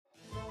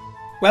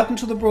Welcome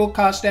to the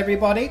broadcast,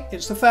 everybody.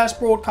 It's the first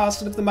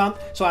broadcast of the month,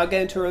 so I'm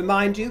going to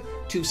remind you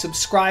to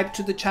subscribe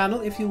to the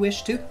channel if you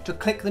wish to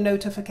click the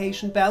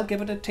notification bell,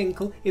 give it a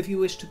tinkle if you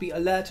wish to be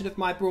alerted of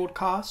my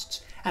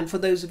broadcasts. And for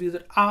those of you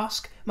that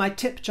ask, my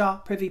tip jar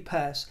Privy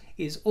Purse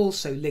is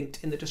also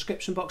linked in the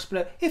description box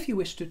below if you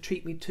wish to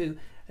treat me to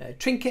a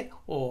trinket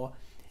or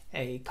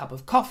a cup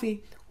of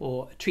coffee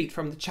or a treat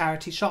from the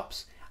charity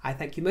shops. I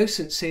thank you most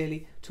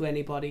sincerely to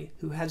anybody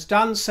who has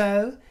done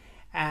so.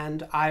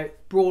 And I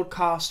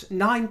broadcast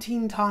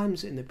 19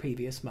 times in the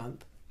previous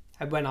month.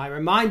 And when I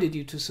reminded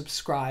you to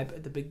subscribe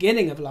at the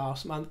beginning of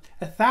last month,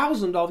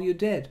 1,000 of you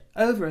did,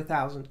 over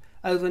 1,000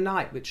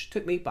 overnight, which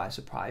took me by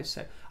surprise.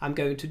 So I'm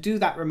going to do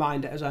that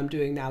reminder as I'm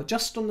doing now,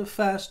 just on the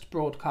first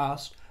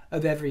broadcast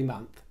of every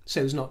month,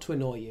 so as not to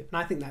annoy you.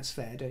 And I think that's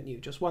fair, don't you?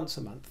 Just once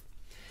a month.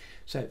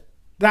 So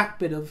that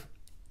bit of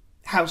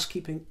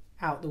housekeeping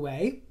out the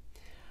way.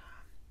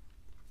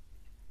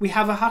 We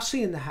have a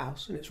hussy in the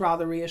house, and it's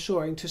rather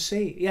reassuring to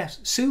see. Yes,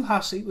 Sue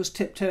Hussey was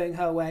tiptoeing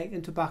her way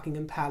into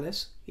Buckingham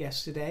Palace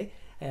yesterday.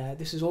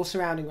 This is all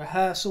surrounding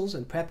rehearsals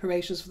and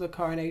preparations for the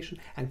coronation,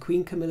 and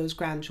Queen Camilla's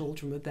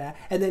grandchildren were there.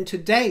 And then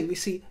today we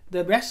see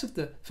the rest of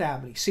the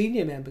family,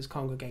 senior members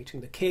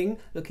congregating. The King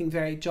looking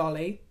very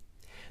jolly.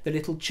 The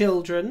little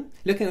children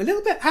looking a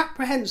little bit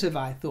apprehensive,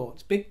 I thought.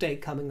 It's a big day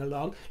coming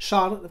along.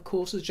 Charlotte, of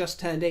course, has just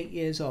turned 8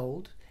 years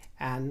old,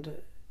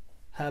 and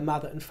her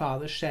mother and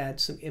father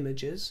shared some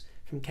images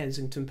from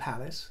Kensington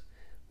Palace,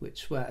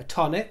 which were a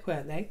tonic,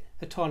 weren't they?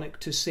 A tonic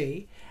to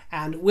see.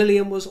 And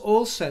William was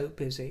also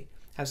busy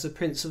as the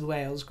Prince of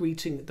Wales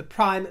greeting the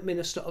Prime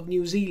Minister of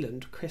New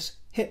Zealand, Chris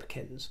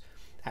Hipkins,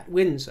 at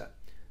Windsor.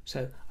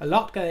 So a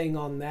lot going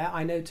on there.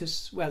 I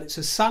noticed, well, it's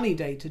a sunny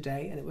day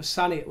today, and it was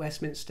sunny at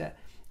Westminster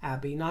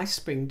Abbey. Nice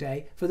spring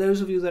day. For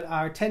those of you that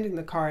are attending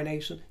the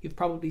coronation, you've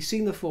probably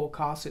seen the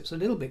forecast. It's a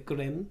little bit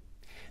grim.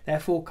 They're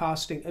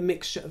forecasting a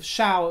mixture of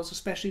showers,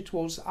 especially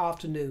towards the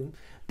afternoon,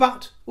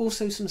 but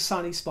also some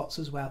sunny spots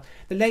as well.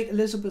 The late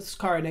Elizabeth's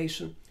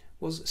coronation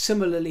was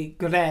similarly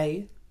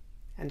grey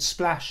and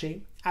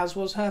splashy, as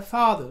was her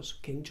father's,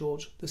 King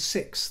George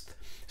VI.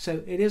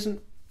 So it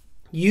isn't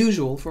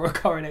usual for a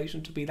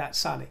coronation to be that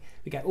sunny.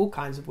 We get all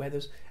kinds of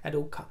weathers at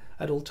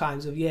all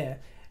times of year.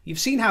 You've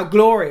seen how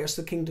glorious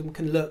the kingdom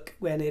can look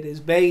when it is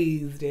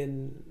bathed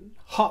in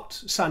hot,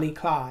 sunny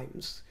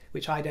climes,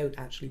 which I don't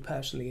actually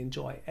personally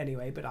enjoy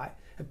anyway, but I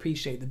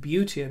appreciate the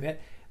beauty of it.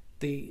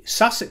 The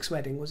Sussex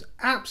wedding was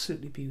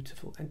absolutely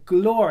beautiful and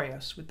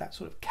glorious, with that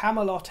sort of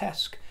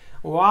Camelot-esque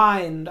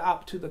wind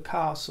up to the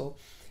castle,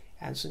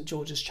 and St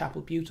George's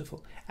Chapel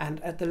beautiful. And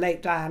at the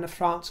late Diana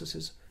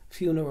Francis's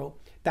funeral,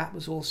 that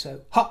was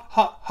also hot,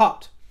 hot,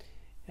 hot.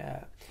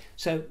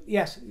 So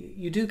yes,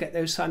 you do get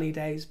those sunny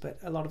days, but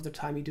a lot of the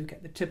time you do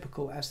get the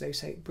typical, as they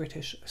say,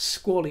 British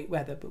squally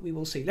weather, but we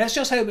will see. Let's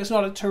just hope it's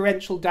not a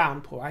torrential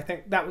downpour. I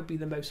think that would be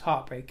the most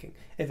heartbreaking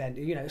event.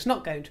 You know, it's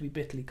not going to be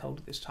bitterly cold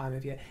at this time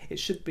of year. It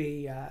should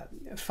be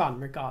fun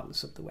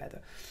regardless of the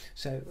weather.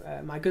 So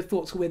my good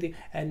thoughts are with you.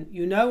 And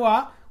you know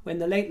what? When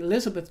the late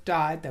Elizabeth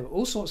died, there were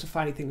all sorts of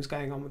funny things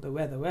going on with the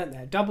weather, weren't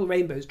there? Double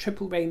rainbows,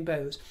 triple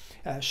rainbows,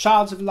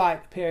 shards of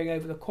light appearing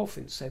over the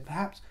coffins. So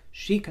perhaps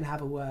she can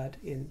have a word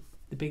in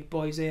the big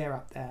boy's ear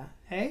up there,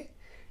 eh?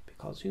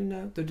 Because, you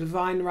know, the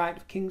divine right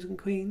of kings and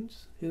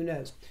queens, who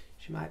knows?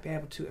 She might be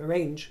able to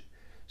arrange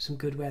some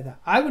good weather.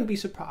 I wouldn't be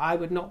surprised. I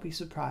would not be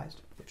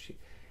surprised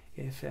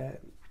if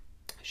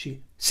she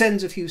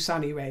sends a few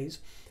sunny rays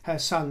her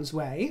son's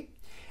way.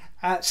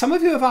 Some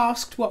of you have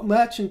asked what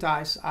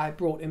merchandise I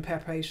brought in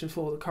preparation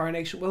for the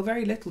coronation. Well,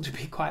 very little, to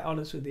be quite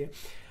honest with you.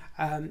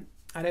 I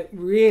don't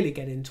really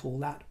get into all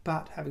that,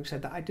 but having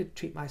said that, I did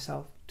treat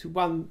myself to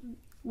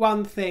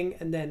one thing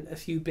and then a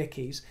few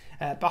bickies.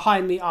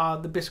 Behind me are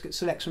the biscuit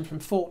selection from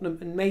Fortnum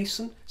and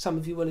Mason. Some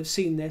of you will have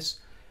seen this.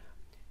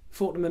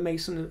 Fortnum and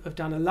Mason have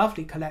done a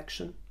lovely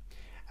collection.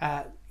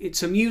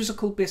 It's a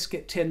musical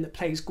biscuit tin that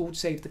plays God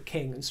Save the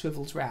King and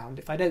swivels round.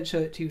 If I don't show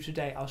it to you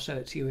today, I'll show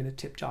it to you in a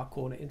tip jar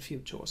corner in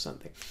future or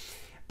something.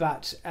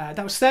 But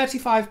that was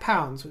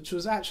 £35, which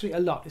was actually a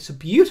lot. It's a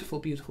beautiful,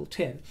 beautiful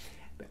tin.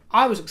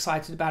 I was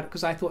excited about it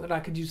because I thought that I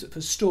could use it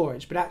for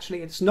storage, but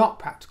actually it's not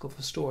practical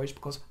for storage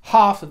because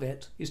half of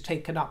it is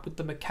taken up with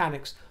the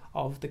mechanics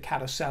of the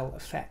carousel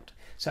effect.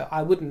 So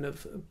I wouldn't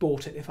have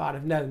bought it if I'd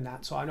have known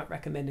that, so I'm not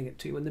recommending it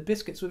to you. And the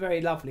biscuits were very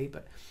lovely,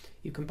 but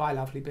you can buy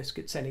lovely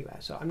biscuits anywhere,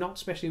 so I'm not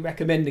especially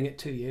recommending it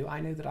to you.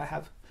 I know that I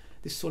have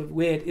this sort of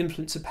weird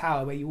influence of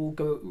power where you all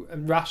go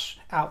and rush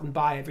out and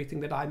buy everything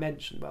that I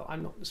mentioned. Well,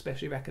 I'm not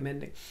especially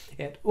recommending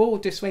it or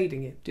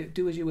dissuading you.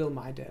 Do as you will,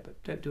 my dear,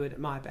 but don't do it at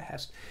my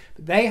behest.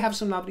 But they have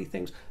some lovely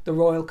things. The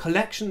Royal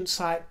Collection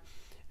site,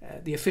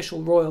 the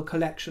official Royal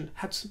Collection,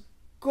 had some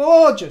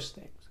gorgeous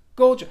things.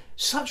 Gorgeous.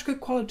 Such good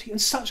quality and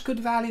such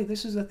good value.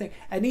 This is the thing.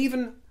 And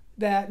even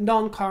their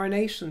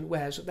non-coronation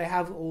wares that they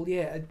have all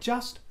year are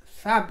just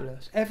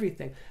fabulous.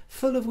 Everything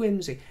full of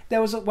whimsy. There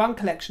was one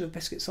collection of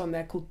biscuits on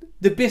there called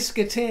the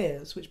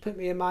Biscuiteers, which put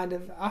me in mind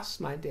of us,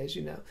 my dears,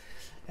 you know,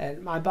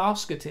 and my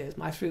basketeers,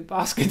 my fruit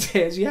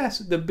basketeers. Yes,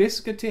 the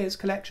Biscuiteers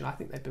collection. I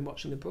think they've been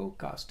watching the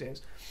broadcast,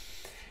 dears.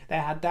 They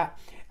had that.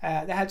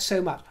 They had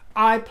so much.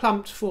 I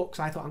plumped for, because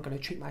I thought I'm going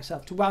to treat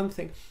myself to one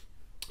thing,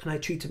 and I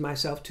treated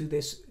myself to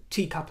this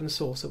teacup and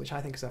saucer, which I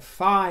think is a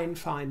fine,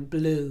 fine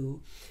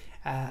blue.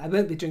 I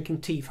won't be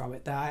drinking tea from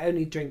it, though. I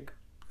only drink,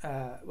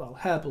 well,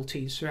 herbal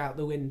teas throughout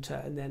the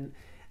winter, and then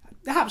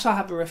perhaps I'll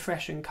have a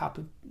refreshing cup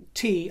of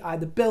tea,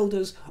 either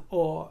Builder's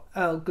or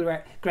Earl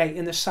Grey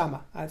in the summer.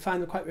 I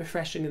find them quite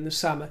refreshing in the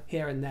summer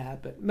here and there,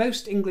 but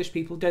most English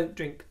people don't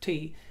drink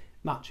tea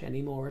much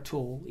anymore at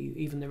all,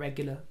 even the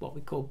regular, what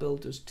we call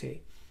Builder's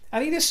tea. I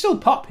mean, it's still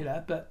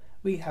popular, but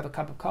we have a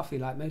cup of coffee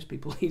like most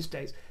people these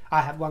days.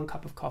 I have 1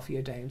 cup of coffee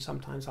a day, and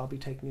sometimes I'll be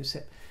taking a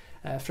sip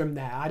from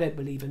there. I don't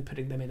believe in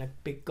putting them in a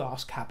big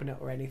glass cabinet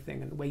or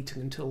anything and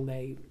waiting until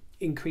they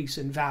increase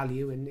in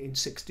value in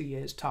 60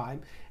 years'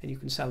 time and you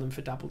can sell them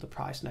for double the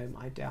price. No,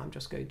 my dear, I'm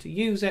just going to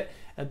use it,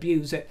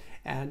 abuse it,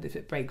 and if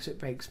it breaks,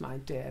 my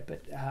dear,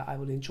 but I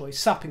will enjoy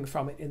supping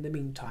from it in the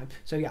meantime.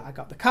 So yeah, I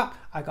got the cup,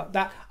 I got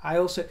that. I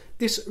also,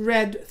 this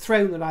red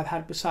throne that I've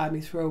had beside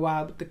me for a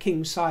while, but the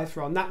King's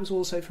Cipher on, that was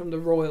also from the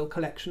Royal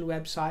Collection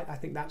website. I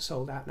think that's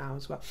sold out now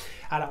as well.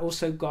 And I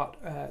also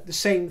got the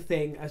same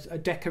thing as a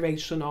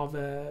decoration of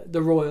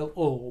the Royal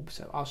Orb,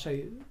 so I'll show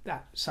you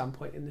that at some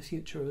point in the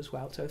future as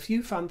well. So a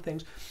few fun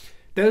things.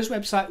 Those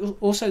websites,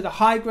 also the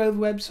Highgrove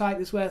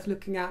website is worth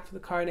looking at for the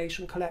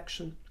Coronation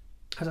collection.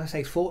 As I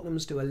say,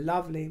 Fortnum's do a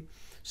lovely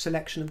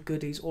selection of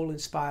goodies, all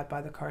inspired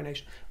by the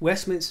Coronation.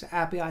 Westminster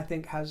Abbey, I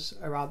think, has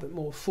a rather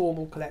more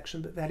formal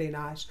collection, but very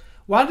nice.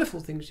 Wonderful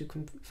things you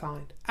can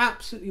find.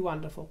 Absolutely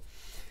wonderful.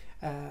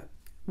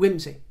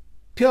 Whimsy.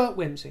 Pure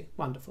whimsy.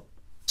 Wonderful.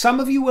 Some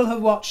of you will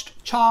have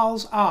watched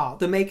Charles R.,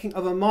 The Making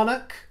of a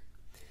Monarch,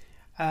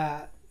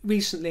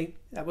 recently.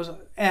 That was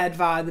aired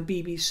via the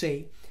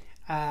BBC.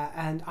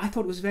 And I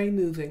thought it was very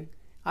moving.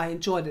 I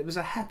enjoyed it. It was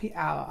a happy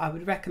hour. I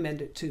would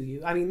recommend it to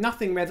you. I mean,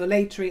 nothing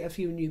revelatory, a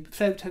few new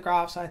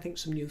photographs, I think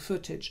some new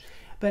footage.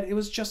 But it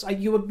was just,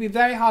 you would be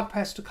very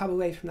hard-pressed to come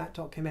away from that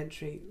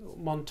documentary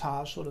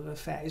montage sort of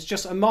affair. It's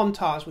just a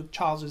montage with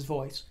Charles's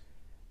voice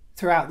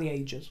throughout the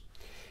ages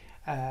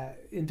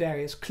in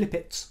various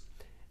clippets.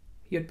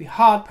 You'd be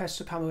hard-pressed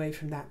to come away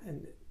from that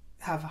and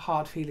have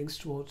hard feelings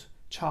towards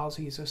Charles.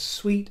 He's a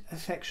sweet,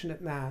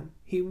 affectionate man.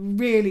 He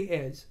really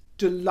is.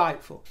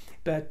 Delightful,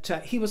 but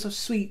he was a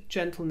sweet,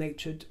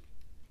 gentle-natured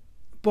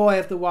boy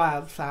of the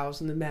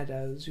wildflowers and the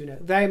meadows, you know,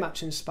 very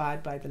much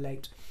inspired by the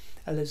late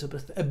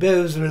Elizabeth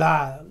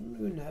Beausoleil,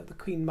 you know, the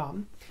Queen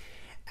Mum,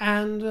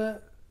 and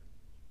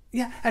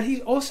yeah, and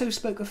he also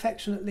spoke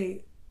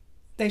affectionately.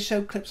 They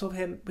showed clips of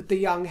him with the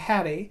young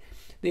Harry,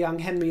 the young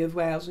Henry of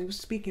Wales, and he was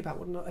speaking about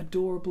what an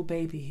adorable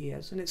baby he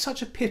is, and it's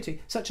such a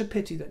pity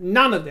that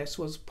none of this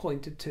was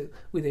pointed to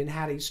within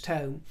Harry's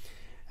tome.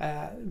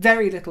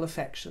 Very little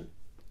affection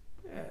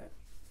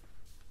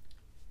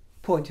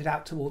pointed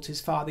out towards his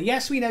father.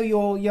 Yes, we know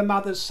you're your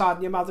mother's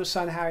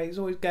son, Harry. He's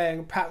always going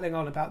and prattling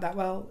on about that.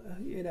 Well,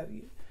 you know,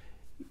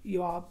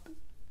 you are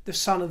the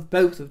son of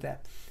both of them.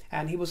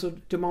 And he was a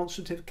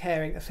demonstrative,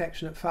 caring,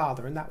 affectionate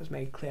father, and that was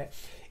made clear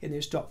in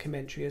this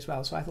documentary as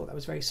well. So I thought that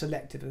was very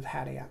selective of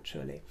Harry,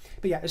 actually.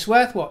 But yeah, it's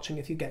worth watching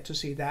if you get to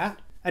see that.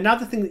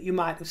 Another thing that you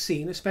might have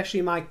seen,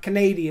 especially my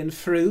Canadian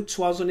fruits,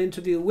 was an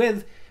interview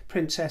with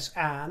Princess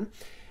Anne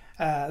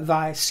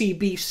via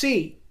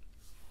CBC.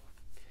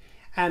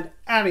 And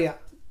Aria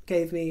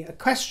gave me a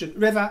question.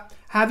 River,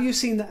 have you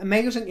seen the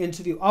amazing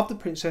interview of the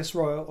Princess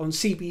Royal on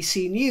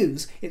CBC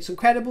News? It's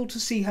incredible to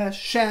see her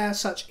share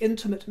such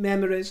intimate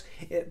memories.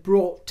 It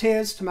brought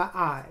tears to my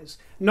eyes.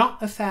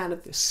 Not a fan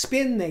of the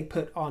spin they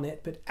put on it,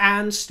 but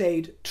Anne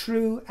stayed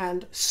true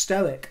and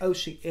stoic. Oh,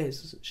 she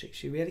is, isn't she?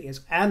 She really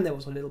is. And there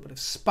was a little bit of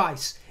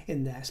spice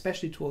in there,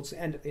 especially towards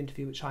the end of the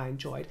interview, which I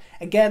enjoyed.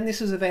 Again,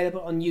 this is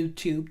available on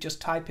YouTube.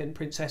 Just type in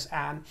Princess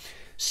Anne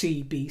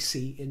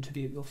CBC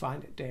interview. You'll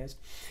find it, dears.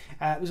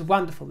 It was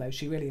wonderful, though.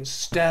 She really is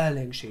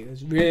sterling. She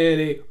is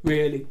really,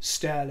 really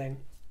sterling.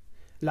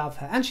 Love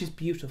her. And she's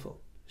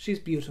beautiful. She's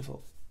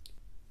beautiful.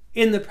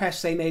 In the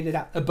press, they made it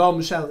a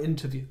bombshell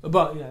interview.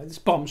 This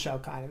bombshell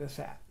kind of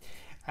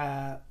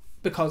affair.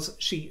 Because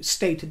she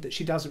stated that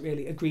she doesn't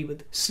really agree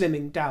with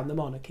slimming down the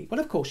monarchy. Well,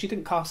 of course, she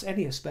didn't cast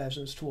any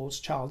aspersions towards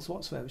Charles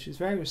whatsoever. She was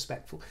very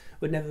respectful,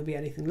 would never be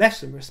anything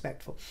less than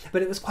respectful.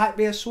 But it was quite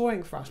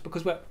reassuring for us,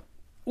 because we're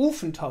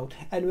often told,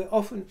 and we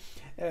often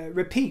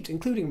repeat,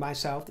 including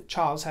myself, that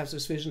Charles has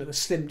this vision of a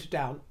slimmed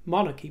down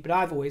monarchy, but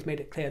I've always made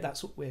it clear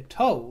that's what we're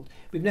told.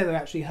 We've never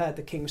actually heard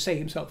the king say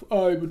himself,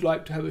 I would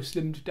like to have a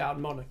slimmed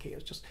down monarchy.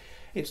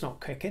 It's not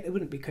cricket. It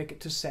wouldn't be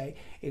cricket to say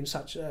in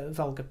such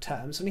vulgar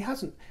terms, and he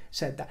hasn't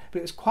said that. But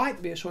it was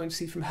quite reassuring to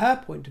see from her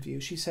point of view.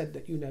 She said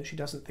that, you know, she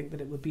doesn't think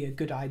that it would be a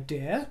good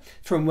idea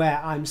from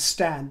where I'm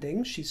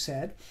standing, she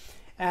said.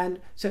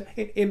 And so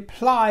it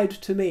implied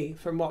to me,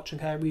 from watching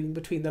her, reading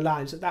between the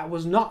lines, that that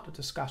was not a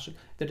discussion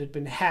that had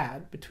been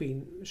had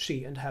between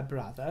she and her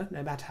brother,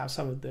 no matter how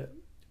some of the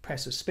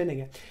press is spinning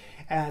it.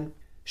 And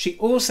she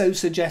also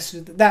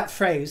suggested that that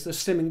phrase, the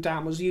slimming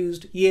down, was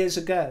used years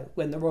ago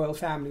when the royal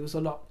family was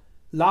a lot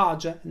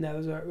larger and there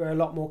were a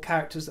lot more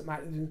characters that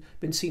might have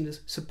been seen as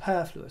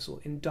superfluous or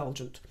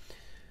indulgent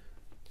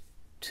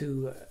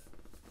to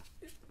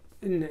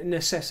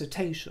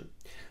necessitation.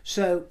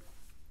 So,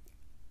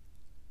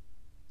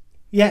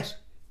 yes,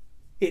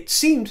 it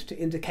seemed to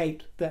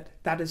indicate that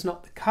that is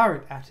not the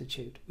current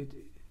attitude.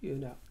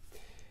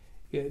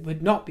 It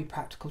would not be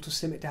practical to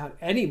slim it down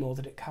any more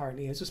than it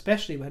currently is,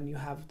 especially when you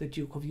have the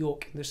Duke of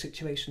York in the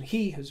situation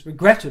he has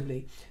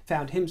regrettably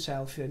found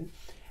himself in,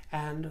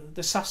 and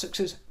the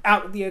Sussexes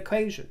out of the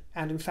equation,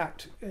 and in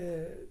fact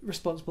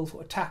responsible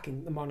for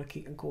attacking the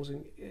monarchy and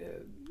causing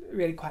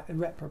really quite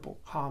irreparable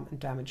harm and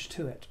damage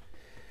to it.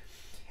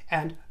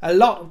 And a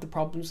lot of the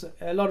problems,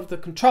 a lot of the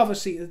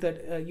controversy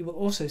that you will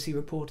also see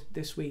reported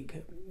this week,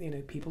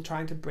 people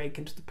trying to break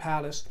into the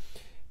palace,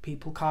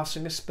 people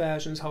casting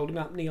aspersions, holding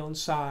up neon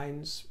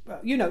signs,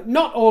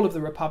 not all of the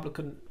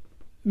Republican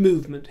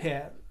movement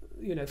here,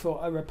 for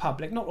a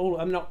republic, not all.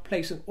 I'm not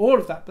placing all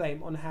of that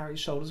blame on Harry's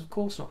shoulders, of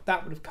course not.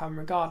 That would have come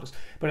regardless.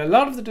 But a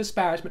lot of the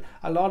disparagement,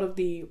 a lot of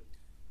the,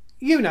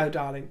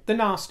 darling, the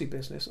nasty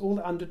business, all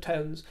the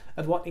undertones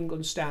of what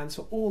England stands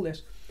for, all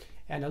this,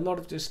 and a lot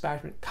of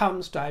disparagement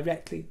comes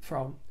directly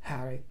from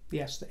Harry.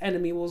 Yes, the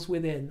enemy was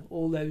within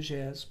all those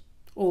years.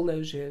 All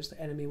those years the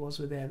enemy was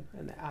within.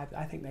 And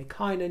I think they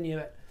kind of knew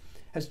it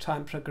as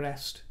time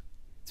progressed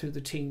through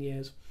the teen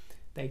years.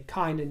 They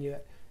kind of knew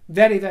it.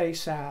 Very, very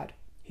sad.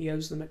 He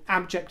owes them an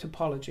abject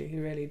apology. He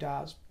really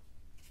does.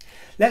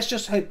 Let's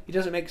just hope he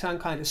doesn't make some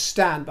kind of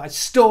stand by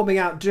storming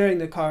out during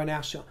the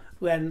coronation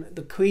when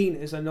the Queen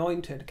is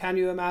anointed. Can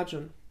you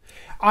imagine?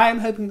 I am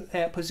hoping that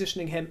they are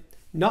positioning him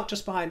not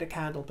just behind a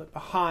candle, but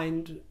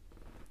behind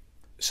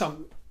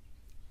some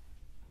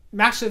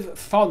massive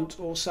font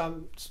or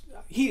some...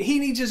 He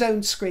needs his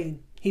own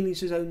screen. He needs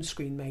his own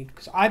screen made,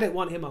 because I don't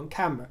want him on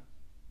camera.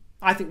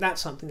 I think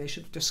that's something they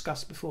should have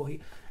discussed before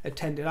he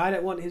attended. I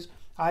don't want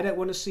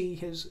to see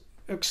his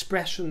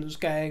expressions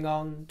going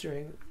on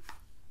during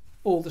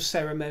all the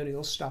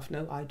ceremonial stuff.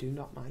 No, I do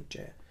not, my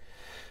dear.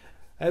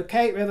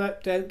 Okay, River,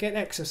 don't get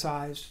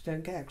exercised.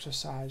 Don't get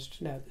exercised.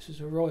 No, this is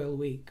a royal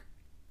week.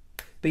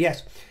 But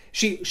yes,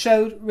 she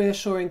showed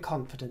reassuring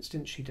confidence,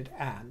 didn't she, did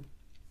Anne?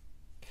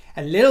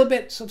 And little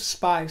bits of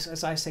spice,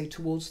 as I say,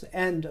 towards the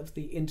end of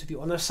the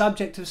interview on the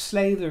subject of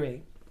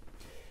slavery.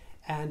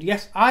 And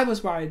yes, I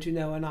was worried,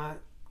 and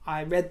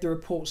I read the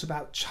reports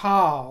about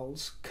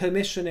Charles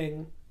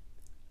commissioning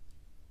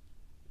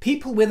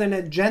people with an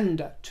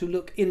agenda to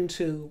look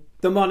into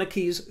the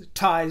monarchy's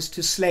ties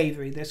to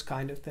slavery, this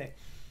kind of thing.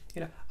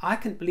 I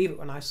couldn't believe it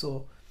when I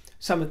saw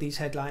some of these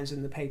headlines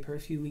in the paper a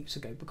few weeks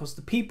ago, because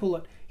the people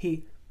that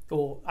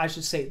or I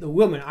should say the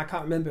woman, I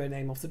can't remember her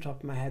name off the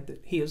top of my head,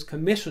 that he has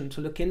commissioned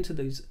to look into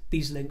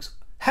these links,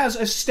 has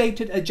a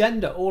stated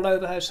agenda all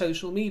over her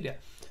social media.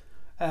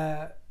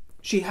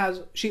 She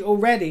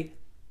already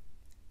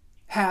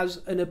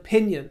has an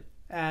opinion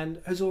and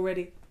has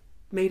already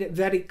made it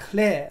very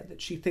clear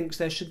that she thinks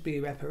there should be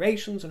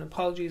reparations and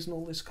apologies and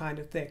all this kind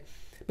of thing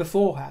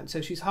beforehand.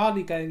 So she's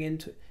hardly going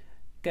into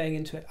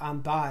it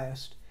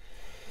unbiased.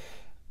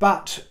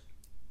 But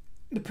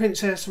the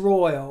Princess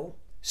Royal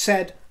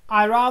said,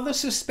 I rather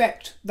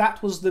suspect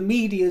that was the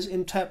media's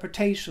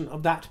interpretation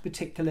of that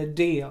particular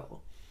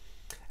deal.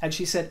 And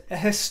she said, a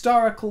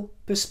historical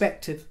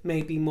perspective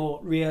may be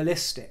more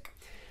realistic.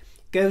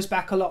 Goes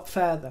back a lot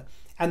further.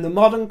 And the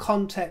modern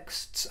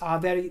contexts are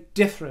very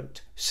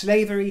different.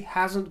 Slavery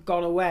hasn't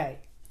gone away.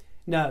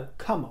 No,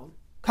 come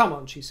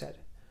on, she said.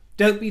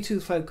 Don't be too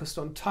focused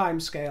on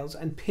timescales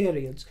and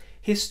periods.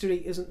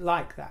 History isn't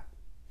like that.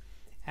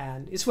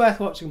 And it's worth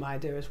watching, my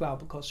dear, as well,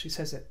 because she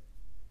says it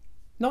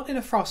not in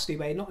a frosty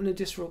way, not in a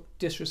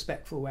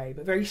disrespectful way,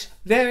 but very,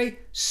 very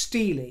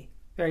steely,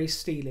 very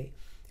steely.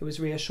 It was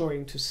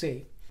reassuring to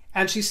see.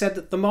 And she said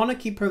that the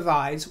monarchy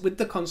provides, with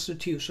the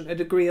constitution, a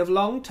degree of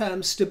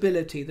long-term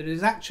stability that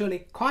is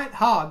actually quite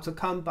hard to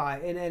come by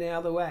in any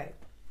other way.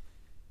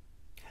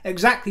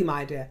 Exactly,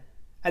 my dear.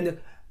 And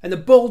the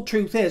bold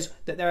truth is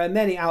that there are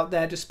many out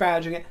there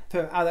disparaging it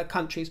for other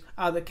countries,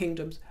 other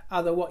kingdoms,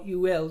 other what you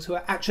wills, who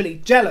are actually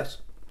jealous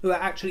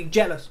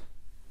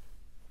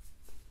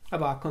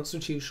of our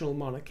constitutional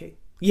monarchy.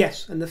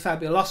 Yes, and the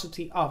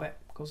fabulosity of it,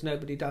 because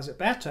nobody does it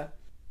better.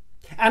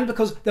 And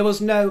because there was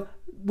no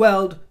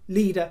world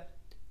leader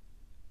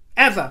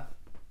ever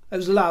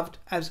as loved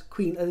as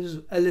Queen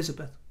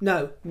Elizabeth.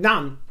 No,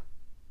 none.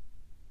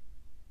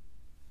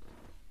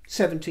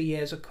 70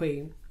 years a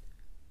queen.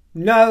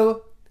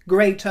 No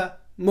greater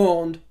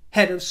mourned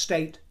head of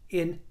state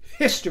in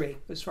history,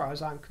 as far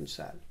as I'm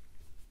concerned.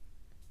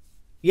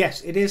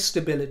 Yes, it is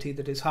stability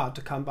that is hard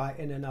to come by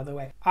in another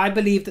way. I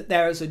believe that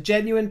there is a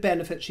genuine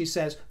benefit, she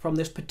says, from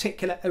this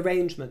particular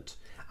arrangement.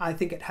 I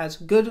think it has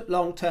good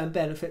long-term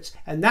benefits,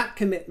 and that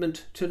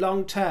commitment to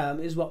long-term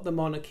is what the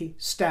monarchy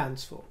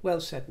stands for. Well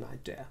said, my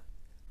dear.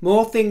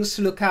 More things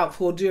to look out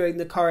for during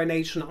the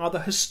coronation are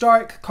the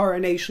historic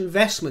coronation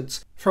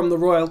vestments from the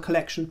Royal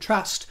Collection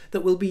Trust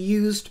that will be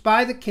used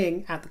by the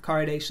King at the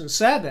coronation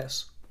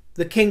service.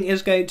 The King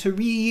is going to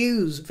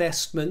reuse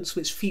vestments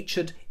which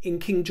featured in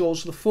King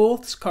George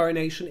IV's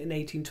coronation in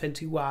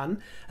 1821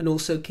 and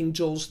also King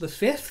George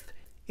V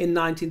in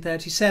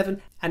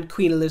 1937 and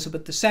Queen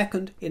Elizabeth II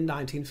in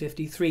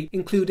 1953,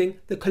 including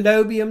the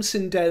Colobium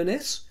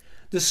Sindonis,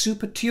 the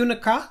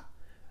Supertunica,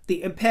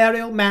 the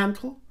Imperial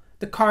Mantle,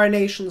 the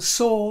Coronation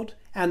Sword,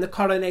 and the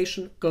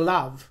Coronation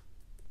Glove.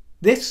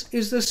 This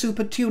is the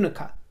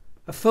Supertunica,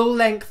 a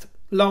full-length,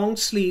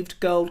 long-sleeved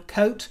gold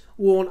coat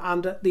worn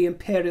under the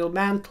Imperial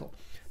Mantle.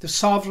 The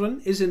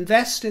sovereign is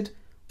invested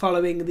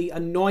following the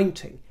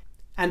anointing,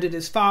 and it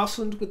is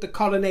fastened with the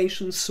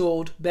Coronation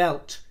Sword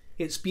belt.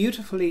 It's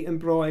beautifully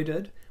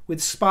embroidered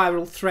with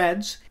spiral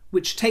threads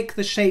which take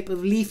the shape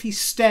of leafy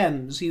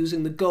stems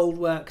using the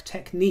goldwork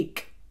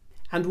technique.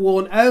 And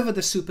worn over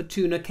the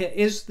Supertunica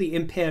is the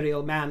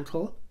Imperial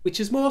Mantle, which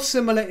is more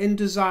similar in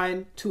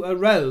design to a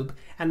robe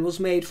and was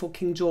made for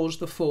King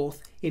George IV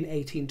in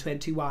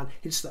 1821.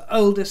 It's the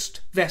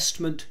oldest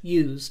vestment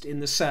used in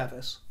the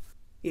service.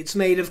 It's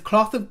made of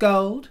cloth of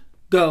gold,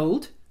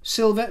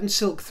 silver and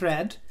silk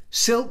thread,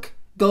 silk,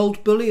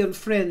 gold bullion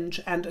fringe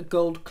and a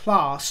gold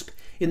clasp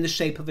in the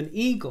shape of an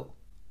eagle.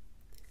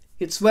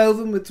 It's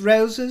woven with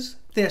roses,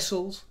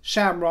 thistles,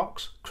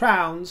 shamrocks,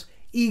 crowns,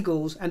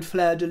 eagles and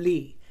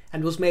fleur-de-lis,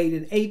 and was made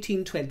in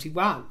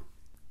 1821.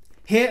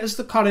 Here is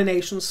the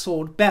Coronation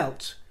Sword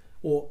belt,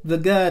 or the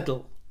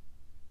girdle.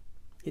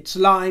 It's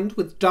lined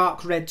with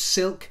dark red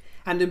silk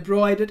and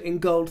embroidered in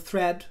gold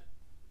thread,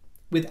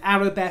 with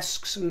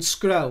arabesques and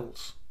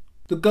scrolls.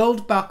 The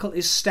gold buckle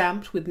is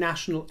stamped with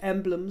national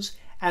emblems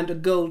and a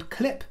gold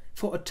clip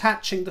for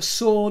attaching the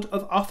sword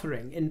of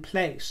offering in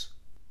place.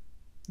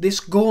 This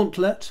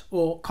gauntlet,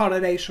 or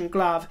coronation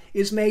glove,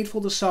 is made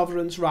for the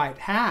sovereign's right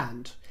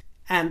hand,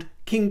 and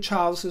King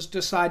Charles has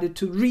decided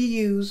to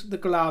reuse the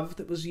glove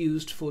that was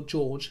used for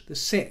George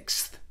VI.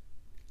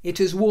 It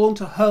is worn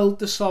to hold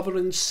the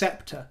sovereign's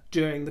sceptre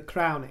during the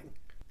crowning.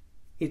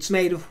 It's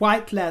made of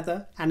white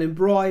leather and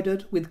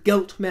embroidered with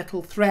gilt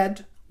metal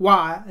thread,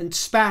 wire and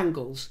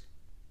spangles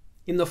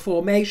in the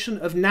formation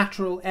of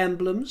natural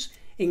emblems,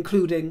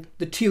 including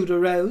the Tudor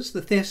rose,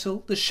 the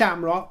thistle, the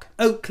shamrock,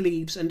 oak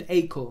leaves and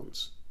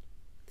acorns.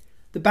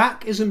 The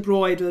back is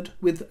embroidered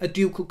with a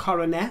ducal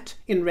coronet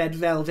in red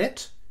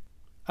velvet,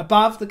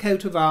 above the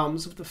coat of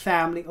arms of the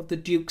family of the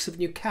Dukes of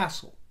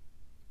Newcastle.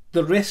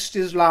 The wrist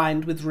is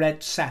lined with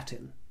red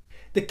satin.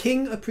 The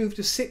King approved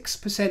a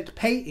 6%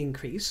 pay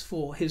increase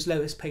for his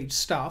lowest paid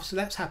staff, so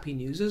that's happy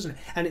news, isn't it?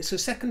 And it's the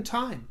second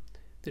time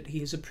that he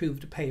has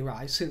approved a pay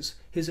rise since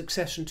his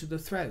accession to the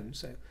throne,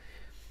 so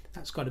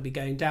that's got to be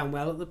going down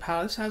well at the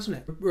palace, hasn't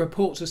it?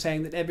 Reports are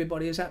saying that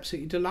everybody is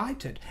absolutely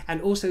delighted,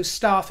 and also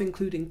staff,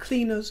 including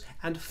cleaners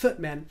and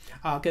footmen,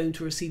 are going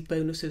to receive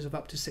bonuses of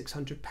up to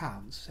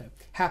 £600. So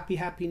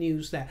happy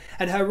news there.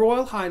 And Her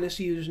Royal Highness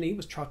Eugenie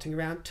was trotting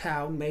around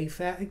town,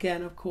 Mayfair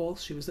again, of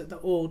course. She was at the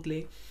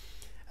Audley,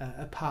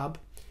 a pub,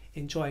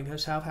 enjoying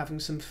herself, having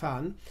some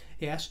fun.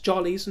 Yes,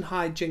 jollies and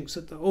hijinks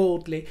at the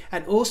Audley,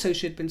 and also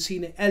she'd been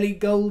seen at Ellie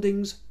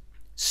Goulding's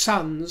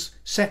son's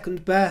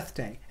second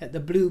birthday at the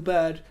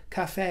Bluebird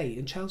Cafe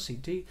in Chelsea.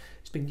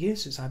 It's been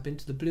years since I've been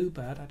to the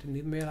Bluebird. I didn't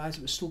even realise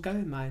it was still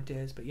going, my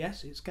dears. But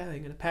yes, it's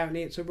going, and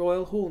apparently it's a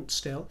royal haunt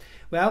still.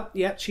 Well,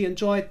 yeah, she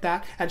enjoyed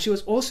that, and she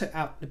was also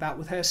out and about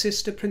with her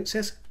sister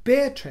Princess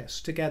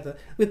Beatrice, together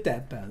with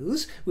their beaux,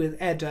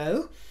 with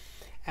Edo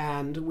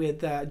and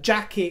with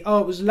Jackie. Oh,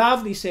 it was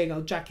lovely seeing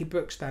old Jackie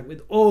Brooksbank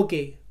with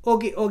Augie.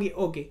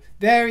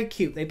 Very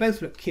cute. They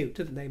both look cute,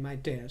 didn't they, my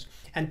dears?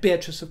 And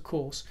Beatrice, of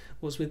course,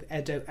 was with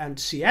Edo and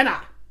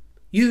Sienna.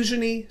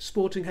 Eugenie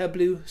sporting her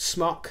blue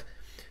smock.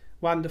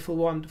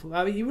 Wonderful.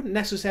 I mean, you wouldn't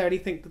necessarily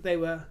think that they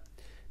were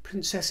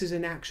princesses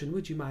in action,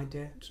 would you, my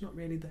dear? It's not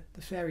really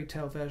the fairy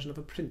tale version of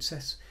a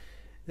princess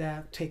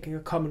there taking a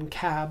common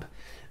cab.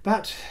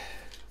 But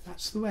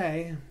that's the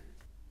way.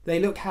 They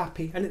look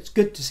happy, and it's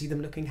good to see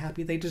them looking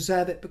happy. They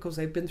deserve it because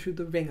they've been through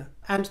the ringer.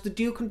 And the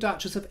Duke and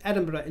Duchess of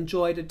Edinburgh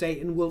enjoyed a day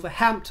in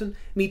Wolverhampton,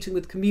 meeting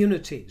with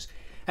communities.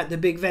 At the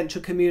Big Venture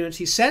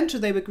Community Centre,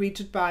 they were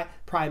greeted by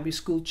primary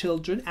school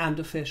children and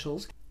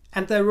officials,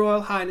 and their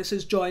Royal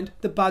Highnesses joined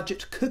the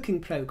budget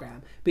cooking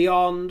programme,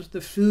 Beyond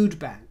the Food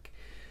Bank,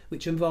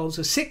 which involves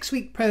a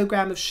 6-week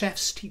programme of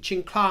chefs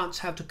teaching clients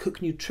how to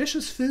cook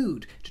nutritious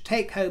food to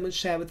take home and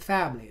share with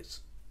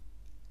families.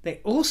 They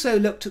also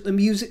looked at the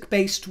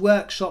music-based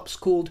workshops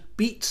called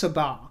Pizza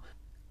Bar,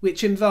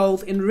 which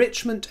involve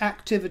enrichment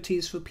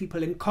activities for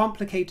people in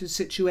complicated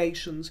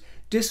situations,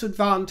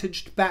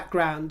 disadvantaged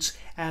backgrounds,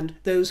 and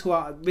those who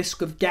are at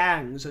risk of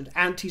gangs and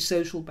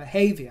antisocial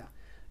behaviour.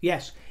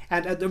 Yes,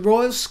 and at the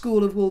Royal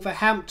School of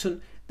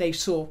Wolverhampton, they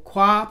saw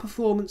choir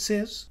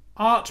performances,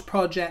 art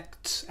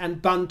projects,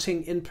 and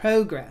bunting in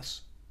progress.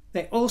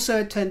 They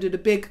also attended a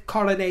big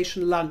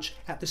coronation lunch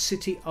at the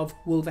City of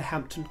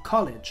Wolverhampton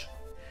College.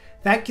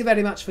 Thank you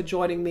very much for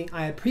joining me.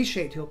 I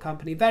appreciate your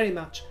company very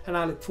much, and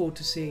I look forward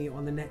to seeing you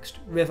on the next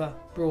River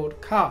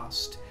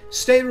broadcast.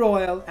 Stay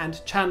royal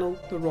and channel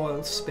the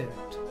royal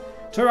spirit.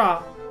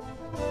 Ta-ra!